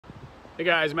Hey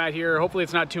guys, Matt here. Hopefully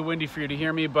it's not too windy for you to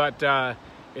hear me, but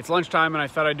it's lunchtime and I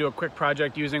thought I'd do a quick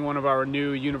project using one of our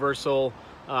new universal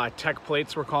tech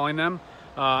plates, we're calling them.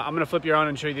 I'm gonna flip you around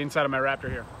and show you the inside of my Raptor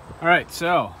here. All right,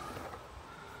 so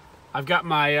I've got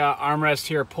my armrest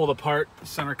here pulled apart,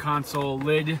 center console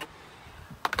lid.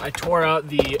 I tore out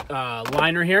the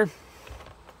liner here,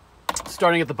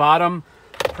 starting at the bottom,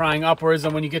 prying upwards,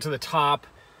 and when you get to the top,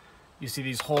 you see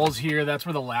these holes here. That's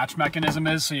where the latch mechanism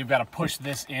is, so you've got to push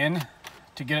this in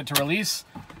to get it to release,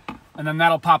 and then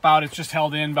that'll pop out. It's just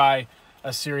held in by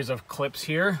a series of clips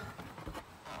here.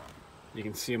 You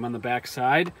can see them on the back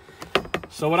side.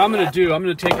 So what I'm going to do, I'm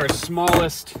going to take our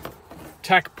smallest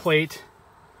tech plate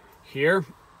here,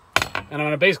 and I'm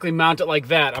going to basically mount it like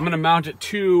that. I'm going to mount it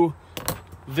to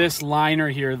this liner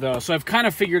here though. So I've kind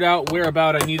of figured out where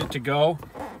about I need it to go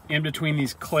in between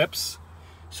these clips.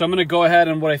 So I'm going to go ahead,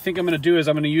 and what I think I'm going to do is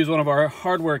I'm going to use one of our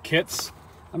hardware kits.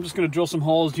 I'm just going to drill some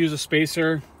holes, use a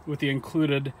spacer with the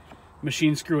included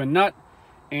machine screw and nut,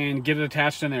 and get it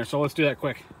attached in there. So let's do that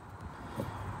quick. All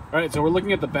right, so we're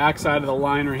looking at the back side of the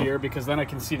liner here because then I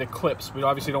can see the clips. We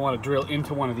obviously don't want to drill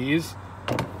into one of these.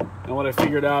 And what I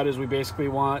figured out is we basically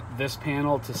want this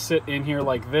panel to sit in here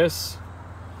like this,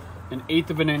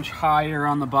 1/8 of an inch higher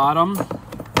on the bottom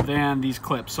than these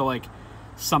clips. So like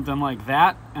something like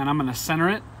that, and I'm going to center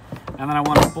it, and then I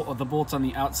want the bolts on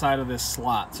the outside of this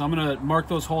slot. So I'm going to mark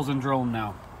those holes and drill them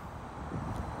now.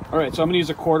 All right, so I'm going to use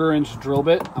a 1/4 inch drill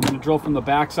bit. I'm going to drill from the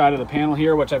back side of the panel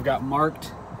here, which I've got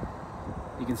marked.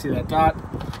 You can see that dot.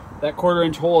 That 1/4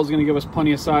 inch hole is going to give us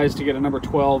plenty of size to get a number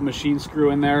 12 machine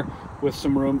screw in there with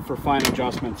some room for fine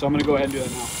adjustment. So I'm going to go ahead and do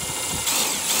that now.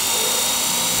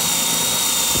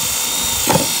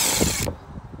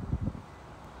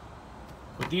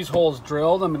 With these holes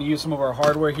drilled, I'm going to use some of our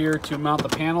hardware here to mount the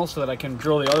panel so that I can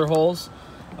drill the other holes.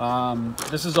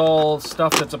 This is all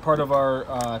stuff that's a part of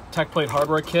our tech plate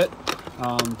hardware kit.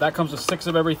 That comes with 6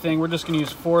 of everything. We're just going to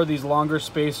use 4 of these longer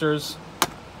spacers,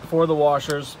 4 of the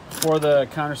washers, 4 of the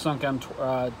countersunk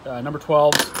number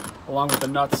 12s, along with the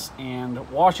nuts and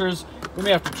washers. We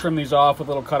may have to trim these off with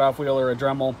a little cutoff wheel or a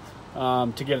Dremel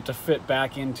to get it to fit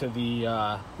back into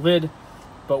the lid,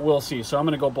 but we'll see. So I'm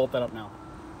going to go bolt that up now.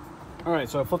 All right,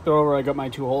 so I flipped it over. I got my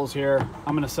 2 holes here.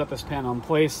 I'm going to set this panel in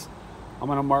place. I'm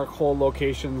going to mark hole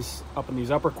locations up in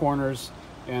these upper corners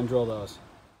and drill those.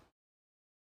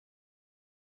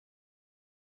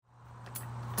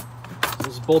 So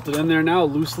this is bolted in there now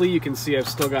loosely. You can see I've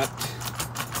still got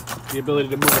the ability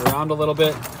to move it around a little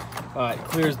bit. It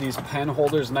clears these pen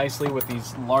holders nicely with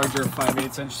these larger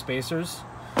 5/8 inch spacers.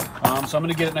 So I'm going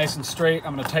to get it nice and straight.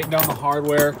 I'm going to tighten down the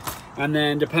hardware, and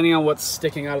then depending on what's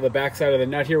sticking out of the back side of the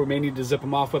nut here, we may need to zip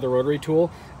them off with a rotary tool,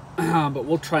 but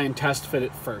we'll try and test fit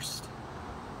it first.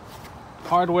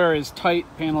 Hardware is tight,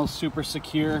 panel is super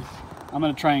secure. I'm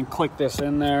going to try and click this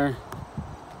in there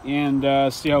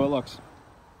and see how it looks.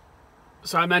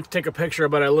 So I meant to take a picture,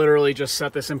 but I literally just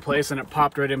set this in place and it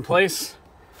popped right in place.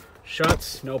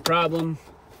 Shuts, no problem.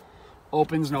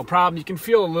 Opens, no problem. You can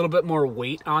feel a little bit more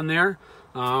weight on there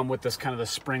with this kind of the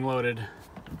spring-loaded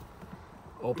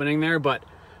opening there, but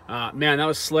man, that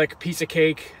was slick. Piece of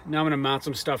cake. Now I'm going to mount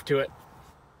some stuff to it.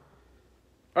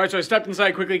 All right, so I stepped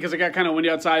inside quickly because it got kind of windy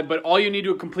outside, but all you need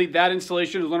to complete that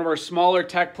installation is one of our smaller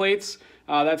tech plates.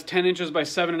 That's 10 inches by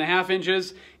 7.5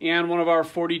 inches, and one of our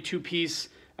 42-piece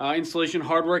installation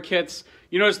hardware kits.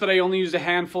 You notice that I only used a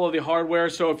handful of the hardware,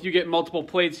 so if you get multiple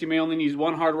plates, you may only need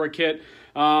one hardware kit.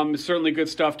 Certainly good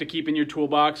stuff to keep in your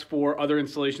toolbox for other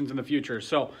installations in the future.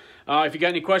 So if you got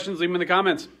any questions, leave them in the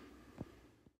comments.